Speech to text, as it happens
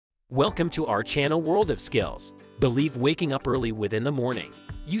Welcome to our channel World of Skills. Believe waking up early within the morning.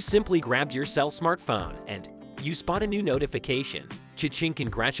 You simply grabbed your cell smartphone and you spot a new notification. Cha-ching,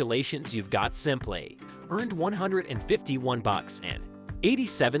 congratulations, you've got simply earned 151 bucks and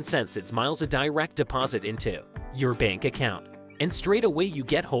 87 cents. It's miles a direct deposit into your bank account. And straight away you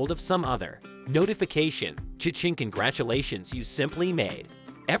get hold of some other notification. Cha-ching, congratulations, you simply made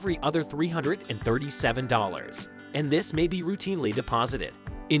every other $337. And this may be routinely deposited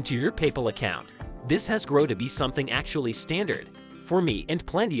into your PayPal account. This has grown to be something actually standard for me and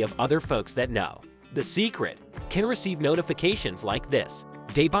plenty of other folks that know the secret can receive notifications like this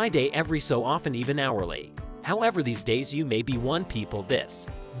day by day, every so often, even hourly. However, these days you may be one people. This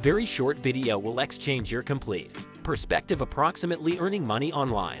very short video will exchange your complete perspective approximately earning money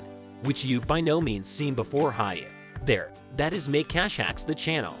online, which you've by no means seen before. Hi there, that is Make Cash Hacks, the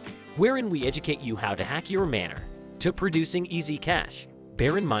channel wherein we educate you how to hack your manner to producing easy cash.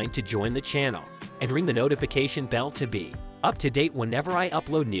 Bear in mind to join the channel and ring the notification bell to be up to date whenever I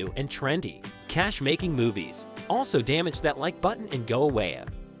upload new and trendy cash-making movies. Also, damage that like button and go away.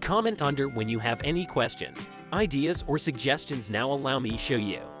 Comment under when you have any questions, ideas, or suggestions. Now allow me show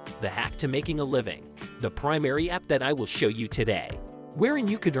you the hack to making a living. The primary app that I will show you today, wherein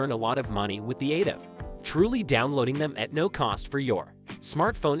you could earn a lot of money with the aid of truly downloading them at no cost for your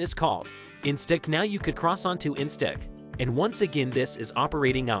smartphone, is called Instac. Now you could cross onto Instac. And once again, this is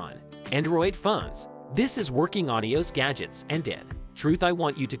operating on Android phones. This is working on iOS gadgets, and in truth I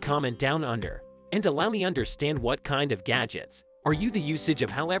want you to comment down under and allow me understand what kind of gadgets are you the usage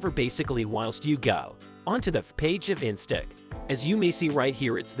of. However, basically whilst you go onto the page of Instac, as you may see right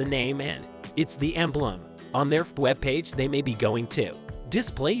here, it's the name and it's the emblem. On their webpage they may be going to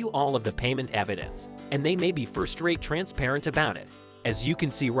display you all of the payment evidence, and they may be first-rate transparent about it. As you can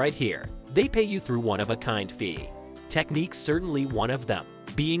see right here, they pay you through one-of-a-kind fee techniques, certainly one of them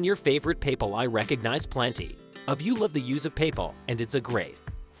being your favorite PayPal. I recognize plenty of you love the use of PayPal, and it's a great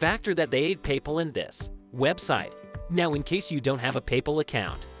factor that they aid PayPal in this website. Now, in case you don't have a PayPal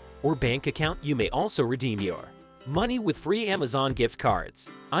account or bank account, you may also redeem your money with free Amazon gift cards.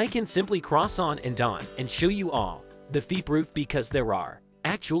 I can simply cross on and show you all the fee proof because there are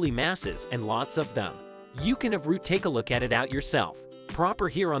actually masses and lots of them. You can take a look at it out yourself proper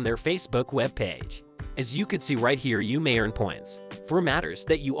here on their Facebook webpage. As you could see right here, you may earn points for matters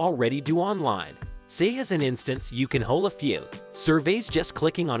that you already do online. Say as an instance, you can hold a few surveys just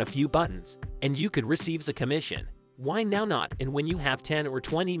clicking on a few buttons, and you could receive a commission. Why now not? And when you have 10 or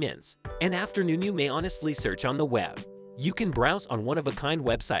 20 minutes an afternoon, you may honestly search on the web. You can browse on one-of-a-kind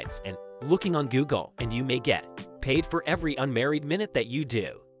websites and looking on Google, and you may get paid for every unmarried minute that you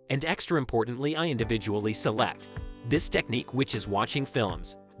do. And extra importantly, I individually select this technique, which is watching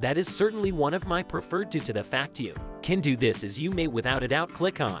films. That is certainly one of my preferred due to the fact you can do this, as you may without a doubt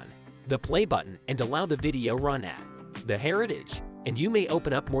click on the play button and allow the video run at the heritage, and you may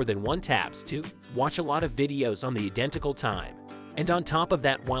open up more than one tabs to watch a lot of videos on the identical time. And on top of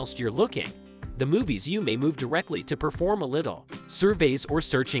that, whilst you're looking the movies, you may move directly to perform a little surveys or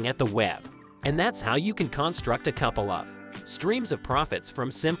searching at the web. And that's how you can construct a couple of streams of profits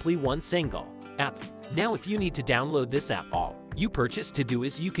from simply one single app. Now, if you need to download this app, all you purchase to do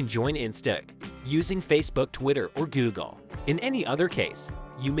is you can join Instac using Facebook, Twitter, or Google. In any other case,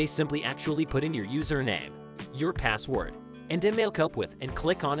 you may simply actually put in your username, your password, and email cope with and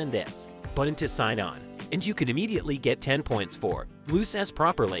click on this button to sign on, and you could immediately get 10 points for loose as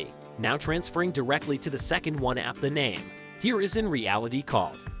properly. Now transferring directly to the second one app, the name here is in reality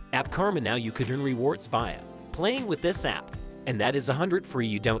called App Karma. Now you could earn rewards via playing with this app, and that is 100 free.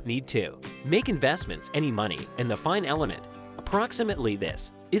 You don't need to make investments, any money, and the fine element approximately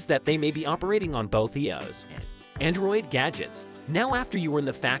this is that they may be operating on both iOS and Android gadgets. Now, after you earn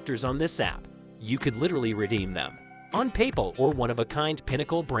the factors on this app, you could literally redeem them on PayPal or one-of-a-kind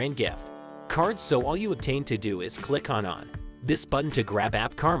Pinnacle brand gift cards. So all you obtain to do is click on this button to grab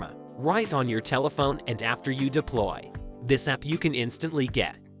App Karma right on your telephone, and after you deploy this app, you can instantly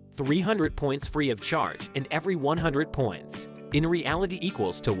get 300 points free of charge, and every 100 points in reality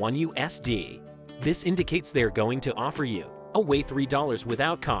equals to 1 USD. This indicates they're going to offer you away $3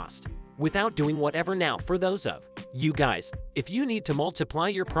 without cost, without doing whatever. Now, for those of you guys, if you need to multiply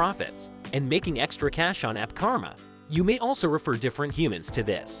your profits and making extra cash on App Karma, you may also refer different humans to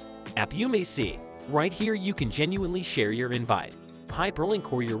this app. You may see right here, you can genuinely share your invite,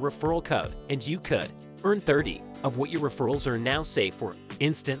 hyperlink, or your referral code, and you could earn 30 of what your referrals are. Now, say for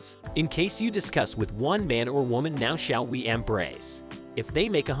instance, in case you discuss with one man or woman, now shall we embrace, if they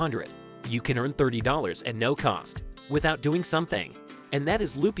make 100, you can earn $30 at no cost without doing something. And that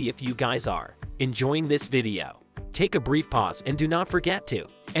is loopy. If you guys are enjoying this video, take a brief pause and do not forget to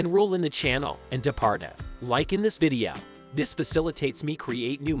enroll in the channel and depart a like in this video. This facilitates me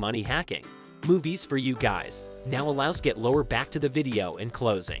create new money hacking movies for you guys. Now allows get lower back to the video and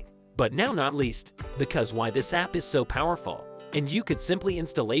closing. But now not least, because why this app is so powerful, and you could simply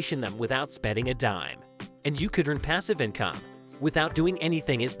installation them without spending a dime. And you could earn passive income without doing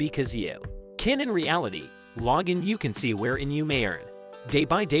anything is because you can in reality log in. You can see wherein you may earn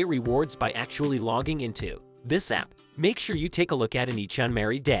day-by-day rewards by actually logging into this app. Make sure you take a look at in each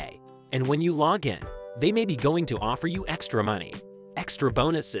unmarried day. And when you log in, they may be going to offer you extra money, extra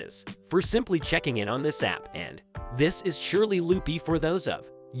bonuses for simply checking in on this app. And this is surely loopy for those of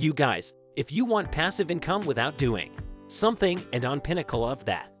you guys. If you want passive income without doing something and on pinnacle of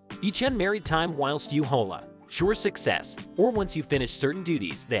that, each unmarried time whilst you hola, sure success, or once you finish certain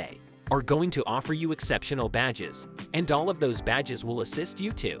duties, they are going to offer you exceptional badges. And all of those badges will assist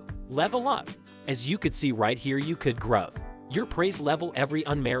you to level up. As you could see right here, you could growth your praise level every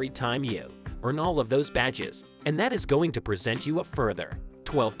unmarried time you earn all of those badges, and that is going to present you a further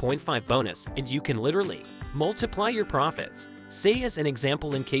 12.5 bonus, and you can literally multiply your profits. Say as an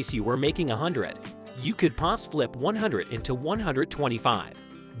example, in case you were making 100, you could pause flip 100 into 125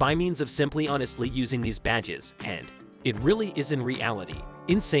 by means of simply honestly using these badges, and it really is in reality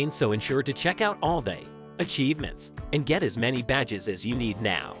insane. So ensure to check out all the achievements and get as many badges as you need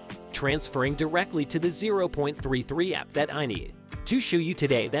now. Transferring directly to the 0.33 app that I need to show you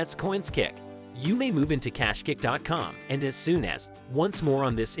today, that's CoinsKick. You may move into cashkick.com, and as soon as once more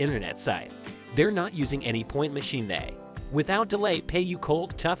on this internet site, they're not using any point machine. They without delay pay you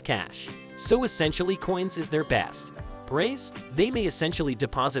cold tough cash. So essentially coins is their best praise. They may essentially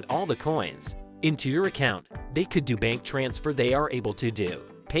deposit all the coins into your account. They could do bank transfer. They are able to do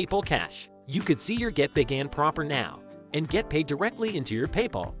PayPal Cash. You could see your get big and proper now and get paid directly into your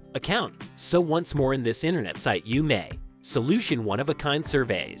PayPal account. So once more in this internet site, you may solution one-of-a-kind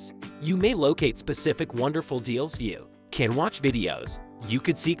surveys. You may locate specific wonderful deals. You can watch videos. You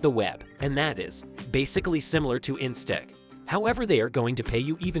could seek the web, and that is basically similar to Instac. However, they are going to pay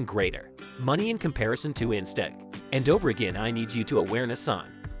you even greater money in comparison to Instac. And over again, I need you to awareness on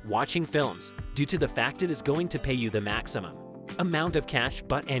watching films due to the fact it is going to pay you the maximum amount of cash.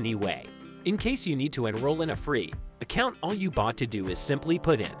 But anyway, in case you need to enroll in a free account, all you bought to do is simply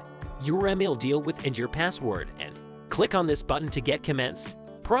put in your email deal with and your password and click on this button to get commenced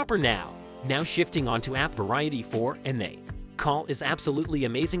proper now. Now shifting on to app variety 4, and they call is absolutely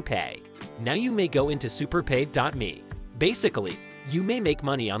amazing pay. Now you may go into superpaid.me. Basically, you may make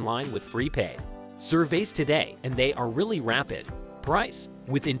money online with free paid surveys today, and they are really rapid price.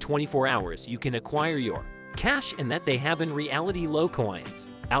 Within 24 hours, you can acquire your cash, and that they have in reality low coins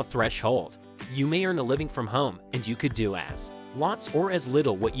out threshold. You may earn a living from home, and you could do as lots or as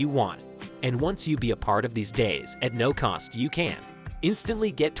little what you want. And once you be a part of these days at no cost, you can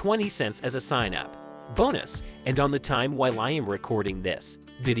instantly get 20 cents as a sign-up bonus. And on the time while I am recording this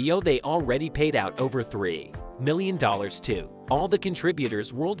video, they already paid out over $3 million to all the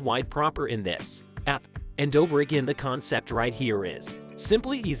contributors worldwide proper in this app. And over again, the concept right here is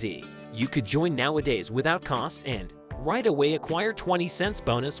simply easy. You could join nowadays without cost and right away acquire 20 cents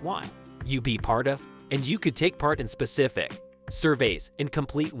bonus while you be part of, and you could take part in specific surveys and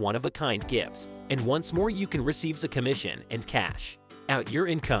complete one-of-a-kind gifts. And once more, you can receive a commission and cash out your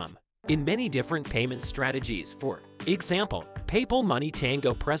income in many different payment strategies. For example, PayPal Money,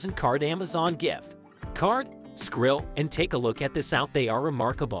 Tango, Present Card, Amazon Gift Card, Skrill. And take a look at this out. They are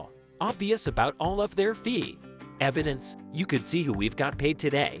remarkable obvious about all of their fee evidence. You could see who we've got paid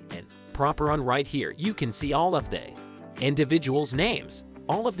today, and proper on right here you can see all of the individuals' names,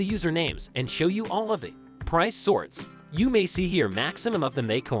 all of the usernames, and show you all of the price sorts. You may see here maximum of them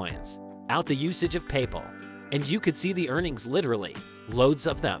they coins out the usage of PayPal, and you could see the earnings, literally loads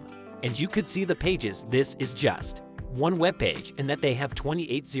of them. And you could see the pages. This is just one web page, and that they have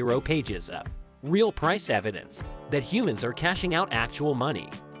 28 pages of real price evidence that humans are cashing out actual money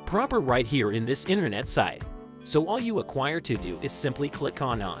proper right here in this internet site. So all you acquire to do is simply click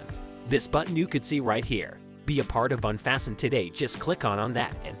on this button you could see right here. Be a part of Unfastened today. Just click on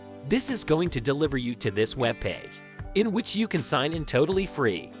that, and this is going to deliver you to this web page in which you can sign in totally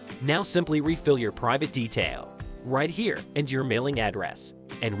free. Now simply refill your private detail right here and your mailing address.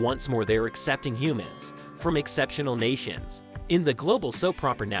 And once more, they're accepting humans from exceptional nations in the global. So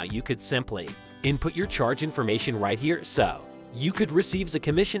proper now you could simply input your charge information right here, so you could receive a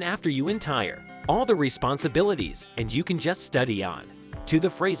commission after you entire all the responsibilities, and you can just study on to the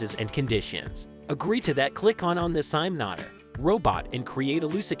phrases and conditions. Agree to that. Click on this I'm not a robot and create a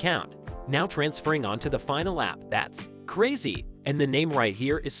loose account. Now transferring on to the final app. That's crazy, and the name right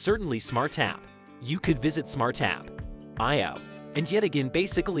here is certainly Smart App. You could visit smartapp.io, and yet again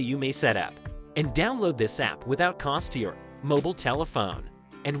basically you may set up and download this app without cost to your mobile telephone.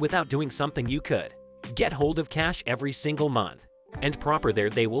 And without doing something you could get hold of cash every single month. And proper there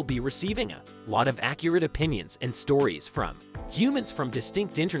they will be receiving a lot of accurate opinions and stories from humans from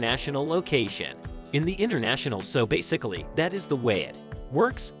distinct international location. In the international, so basically that is the way it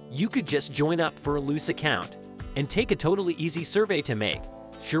works. You could just join up for a loose account and take a totally easy survey to make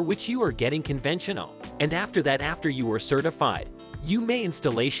sure which you are getting conventional. And after that, after you are certified, you may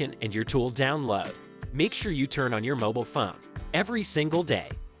installation and your tool download. Make sure you turn on your mobile phone every single day,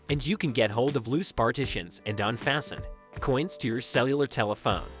 and you can get hold of loose partitions and unfastened coins to your cellular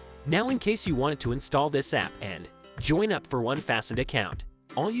telephone. Now, in case you wanted to install this app and join up for one fastened account,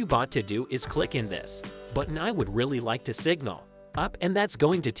 all you bought to do is click in this button, "I would really like to signal up," and that's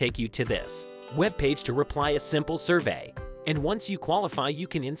going to take you to this web page to reply a simple survey. And once you qualify, you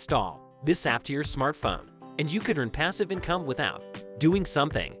can install this app to your smartphone, and you could earn passive income without doing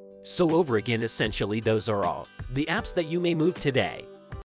something. So over again, essentially those are all the apps that you may move today.